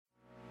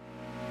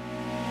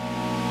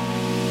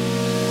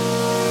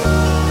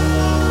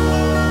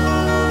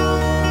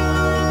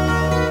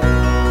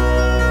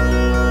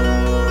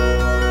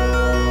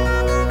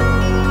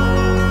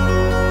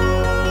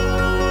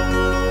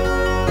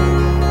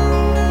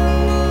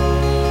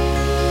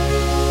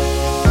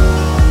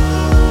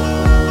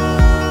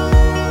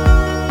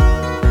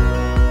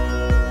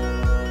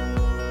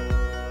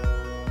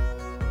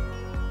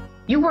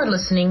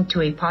listening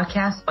to a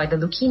podcast by the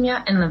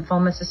Leukemia and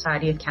Lymphoma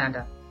Society of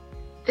Canada.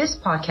 This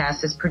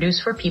podcast is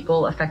produced for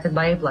people affected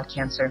by a blood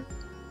cancer.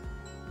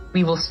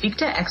 We will speak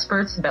to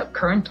experts about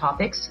current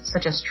topics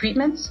such as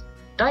treatments,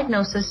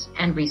 diagnosis,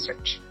 and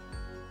research.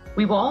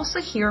 We will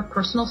also hear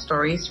personal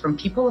stories from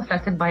people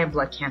affected by a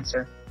blood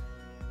cancer.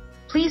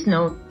 Please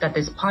note that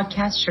this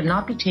podcast should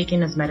not be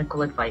taken as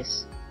medical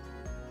advice.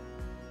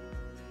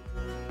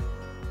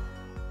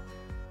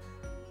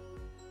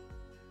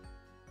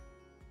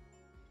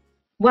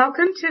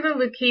 Welcome to the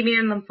Leukemia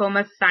and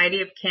Lymphoma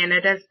Society of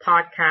Canada's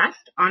podcast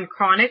on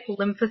chronic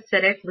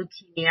lymphocytic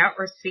leukemia,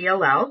 or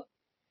CLL.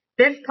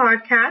 This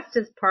podcast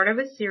is part of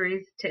a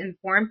series to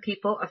inform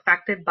people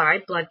affected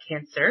by blood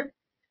cancer.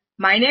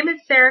 My name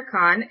is Sarah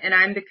Khan, and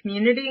I'm the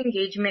Community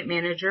Engagement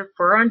Manager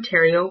for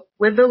Ontario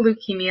with the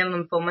Leukemia and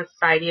Lymphoma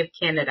Society of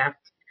Canada.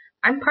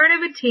 I'm part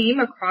of a team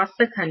across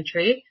the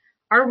country.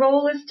 Our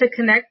role is to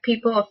connect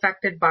people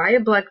affected by a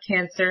blood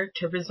cancer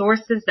to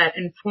resources that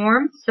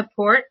inform,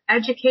 support,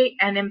 educate,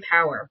 and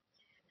empower.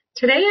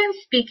 Today I'm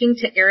speaking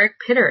to Eric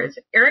Pitters.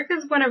 Eric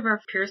is one of our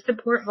peer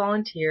support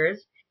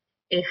volunteers,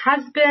 a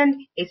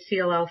husband, a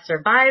CLL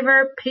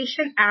survivor,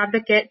 patient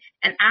advocate,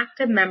 and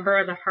active member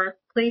of the Hearth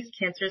Place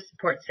Cancer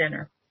Support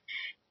Center.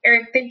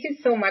 Eric, thank you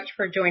so much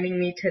for joining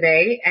me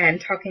today and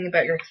talking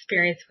about your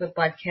experience with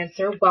blood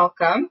cancer.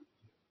 Welcome.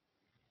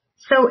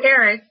 So,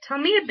 Eric, tell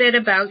me a bit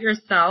about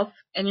yourself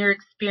and your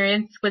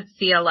experience with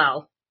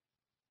CLL.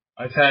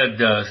 I've had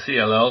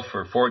CLL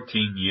for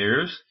 14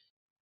 years.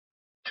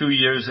 2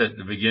 years at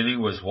the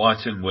beginning was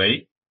watch and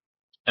wait,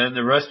 and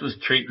the rest was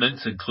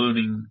treatments,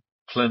 including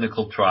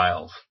clinical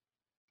trials.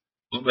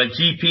 Well, my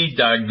GP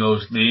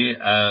diagnosed me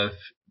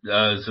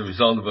as a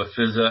result of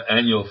a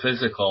annual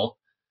physical,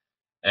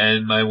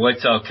 and my white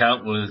cell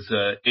count was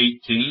 18,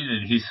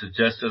 and he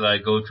suggested I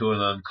go to an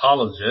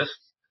oncologist,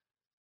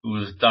 who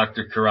was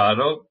Dr.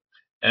 Corrado,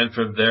 and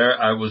from there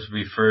I was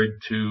referred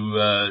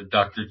to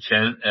Dr.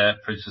 Chen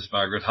at Princess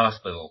Margaret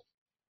Hospital.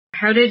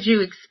 How did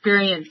you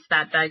experience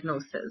that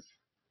diagnosis?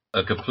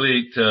 A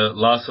complete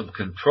loss of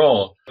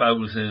control. I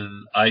was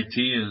in IT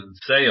and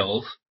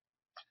sales,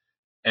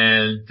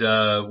 and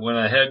when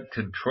I had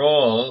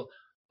control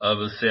of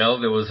a sale,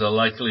 there was a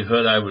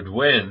likelihood I would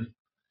win.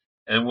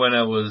 And when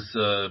I was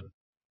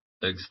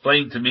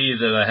explained to me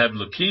that I had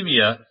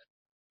leukemia,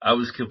 I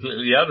was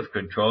completely out of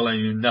control. I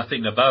knew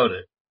nothing about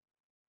it.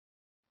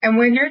 And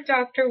when your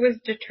doctor was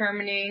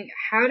determining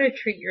how to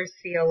treat your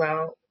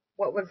CLL,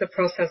 what was the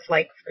process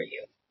like for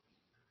you?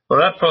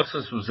 Well, that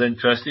process was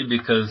interesting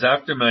because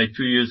after my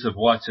 2 years of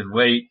watch and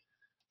wait,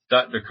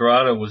 Dr.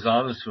 Corrado was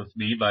honest with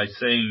me by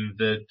saying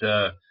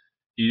that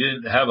he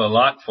didn't have a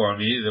lot for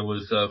me. There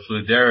was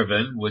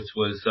fludarabine, which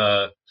was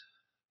a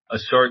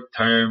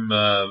short-term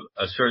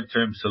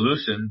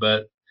solution,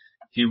 but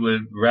he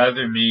would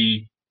rather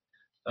me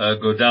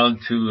go down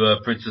to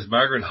Princess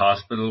Margaret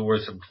Hospital where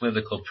some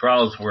clinical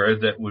trials were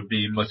that would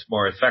be much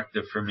more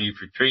effective for me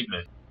for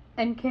treatment.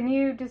 And can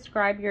you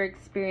describe your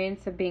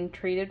experience of being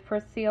treated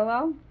for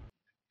CLL?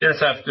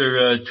 Yes,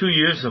 after 2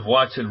 years of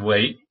watch and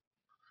wait,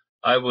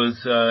 I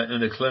was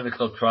in a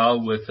clinical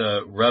trial with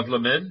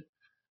Revlimid,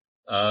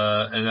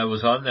 and I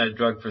was on that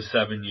drug for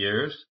 7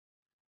 years.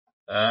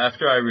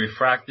 After I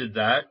refracted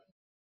that,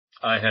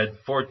 I had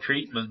 4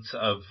 treatments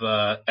of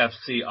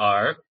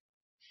FCR.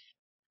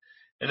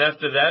 And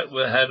after that,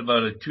 we had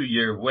about a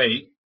 2-year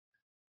wait.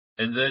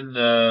 And then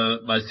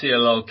my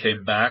CLL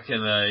came back,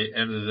 and I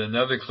entered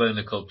another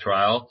clinical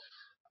trial.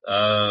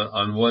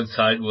 On one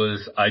side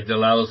was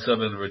idelalisib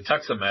and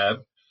rituximab,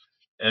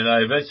 and I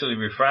eventually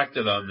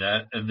refracted on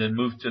that and then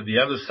moved to the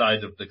other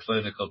side of the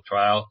clinical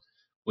trial,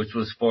 which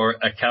was for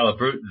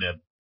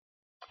acalabrutinib.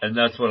 And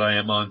that's what I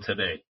am on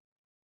today.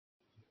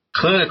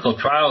 Clinical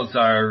trials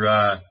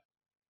are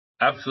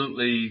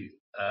absolutely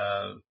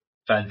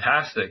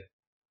fantastic.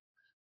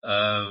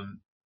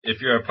 If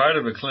you're a part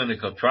of a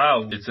clinical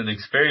trial, it's an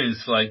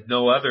experience like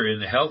no other in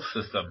the health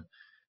system.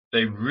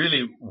 They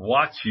really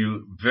watch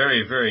you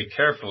very, very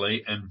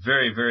carefully and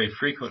very, very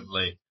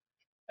frequently.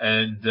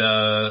 And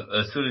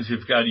as soon as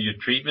you've got your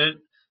treatment,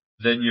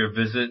 then your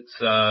visits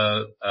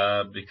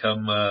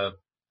become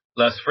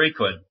less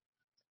frequent.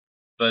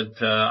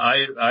 But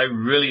I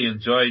really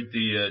enjoyed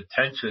the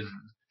attention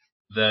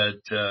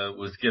that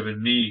was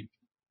given me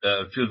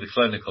through the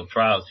clinical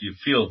trials. You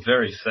feel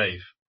very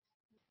safe.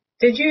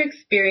 Did you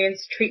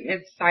experience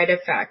treatment side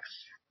effects,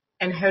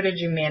 and how did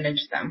you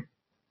manage them?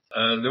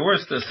 The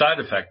worst side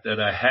effect that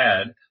I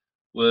had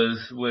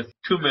was with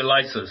tumor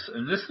lysis.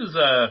 And this is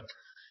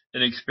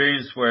an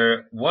experience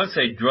where once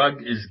a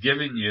drug is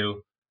given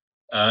you,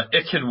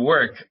 it can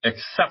work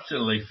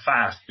exceptionally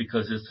fast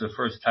because it's the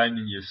first time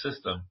in your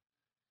system.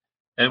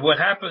 And what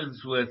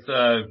happens with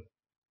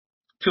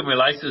tumor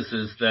lysis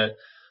is that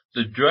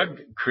the drug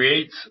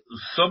creates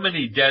so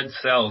many dead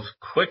cells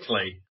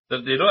quickly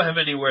that they don't have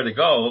anywhere to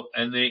go,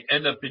 and they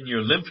end up in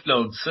your lymph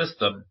node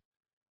system,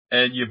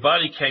 and your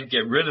body can't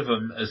get rid of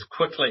them as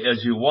quickly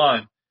as you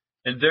want,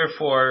 and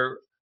therefore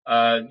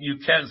you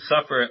can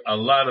suffer a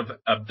lot of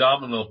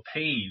abdominal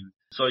pain.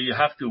 So you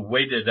have to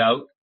wait it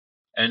out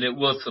and it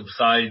will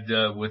subside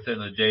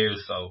within a day or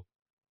so.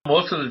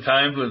 Most of the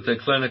time with the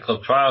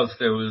clinical trials,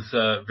 there was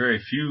very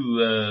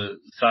few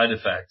side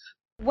effects.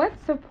 What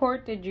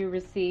support did you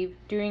receive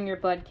during your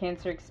blood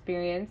cancer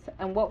experience,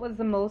 and what was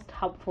the most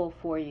helpful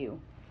for you?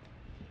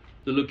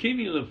 The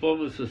Leukemia and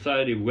Lymphoma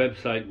Society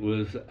website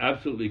was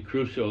absolutely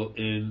crucial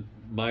in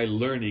my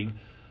learning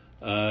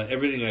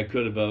everything I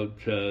could about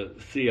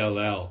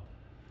CLL.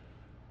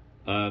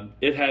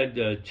 It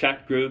had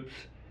chat groups.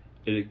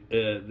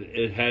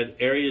 It had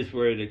areas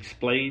where it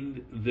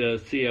explained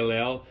the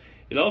CLL.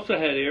 It also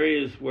had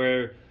areas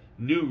where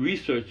new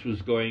research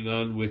was going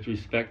on with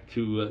respect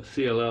to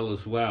CLL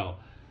as well.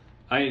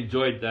 I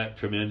enjoyed that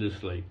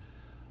tremendously.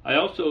 I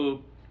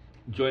also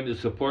joined a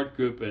support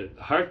group at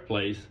Heart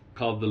Place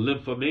called the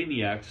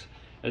Lymphomaniacs,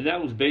 and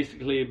that was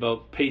basically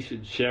about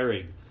patient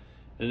sharing.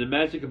 And the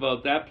magic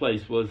about that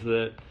place was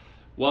that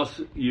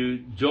whilst you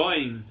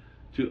join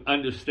to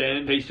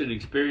understand patient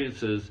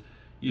experiences,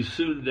 you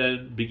soon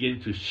then begin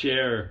to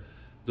share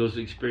those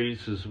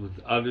experiences with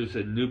others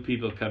and new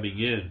people coming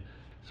in.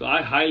 So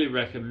I highly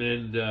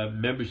recommend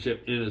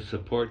membership in a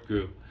support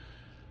group.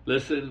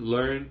 Listen,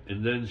 learn,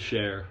 and then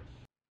share.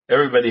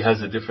 Everybody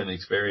has a different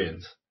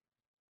experience.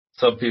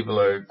 Some people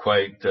are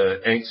quite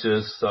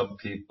anxious. Some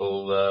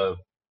people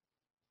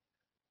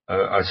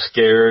are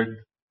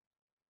scared.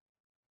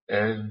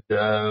 And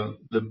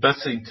the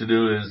best thing to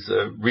do is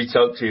reach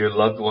out to your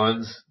loved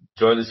ones,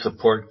 join a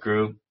support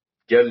group,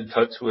 get in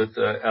touch with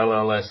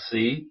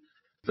LLSC,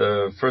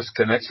 the First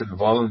Connection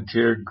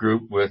volunteer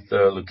group with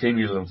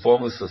Leukemia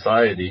Lymphoma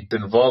Society. It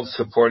involves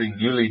supporting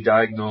newly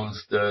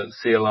diagnosed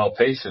CLL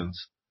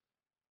patients.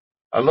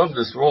 I love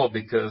this role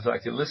because I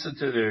can listen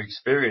to their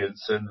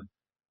experience, and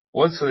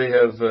once they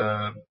have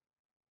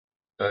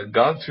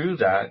gone through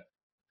that,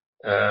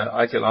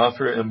 I can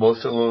offer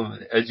emotional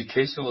and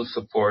educational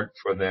support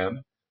for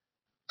them.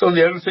 So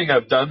the other thing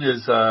I've done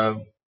is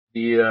the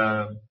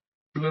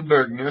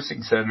Bloomberg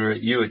Nursing Center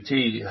at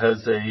UAT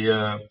has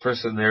a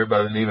person there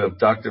by the name of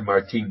Dr.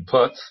 Martine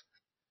Putz,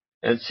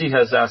 and she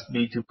has asked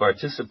me to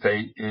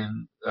participate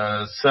in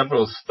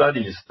several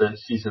studies that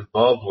she's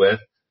involved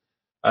with.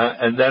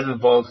 And that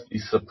involves the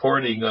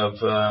supporting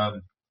of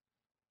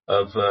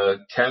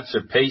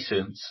cancer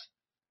patients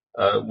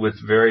with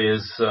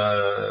various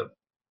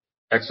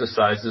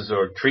exercises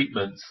or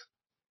treatments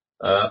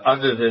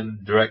other than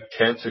direct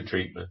cancer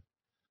treatment.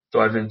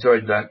 So I've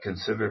enjoyed that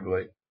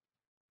considerably.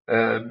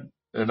 And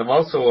I'm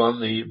also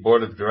on the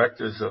board of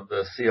directors of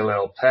the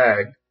CLL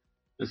PAG.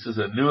 This is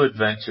a new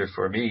adventure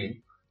for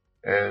me,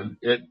 and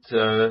it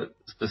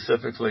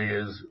specifically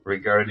is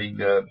regarding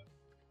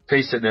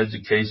patient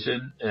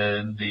education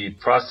and the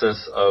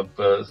process of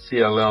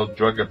CLL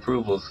drug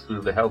approvals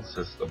through the health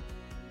system.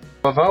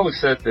 I've always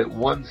said that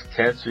one's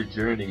cancer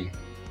journey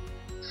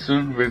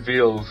soon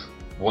reveals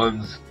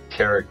one's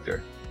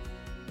character.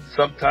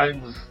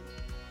 Sometimes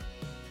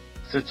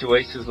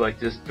situations like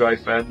this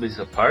drive families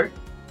apart,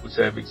 which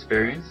I've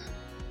experienced,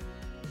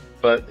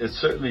 but it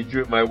certainly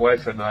drew my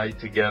wife and I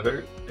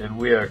together, and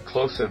we are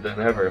closer than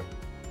ever.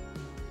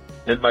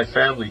 And my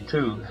family,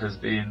 too, has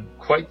been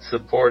quite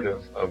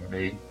supportive of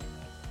me,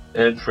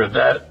 and for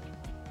that,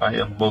 I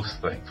am most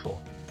thankful.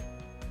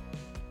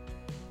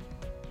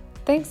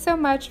 Thanks so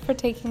much for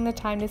taking the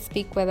time to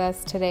speak with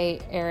us today,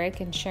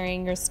 Eric, and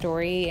sharing your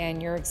story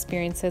and your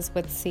experiences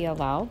with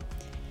CLL.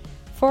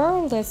 For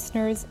our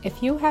listeners,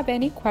 if you have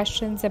any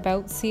questions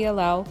about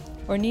CLL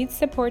or need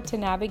support to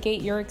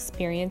navigate your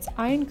experience,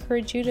 I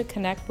encourage you to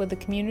connect with a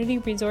community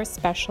resource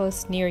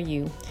specialist near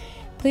you.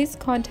 Please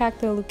contact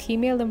the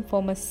Leukemia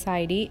Lymphoma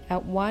Society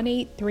at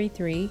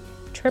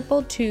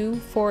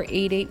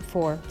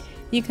 1-833-222-4884.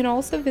 You can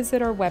also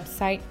visit our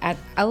website at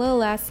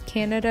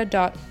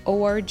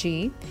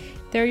llscanada.org.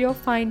 There you'll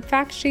find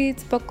fact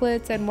sheets,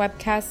 booklets, and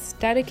webcasts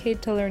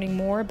dedicated to learning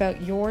more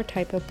about your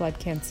type of blood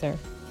cancer.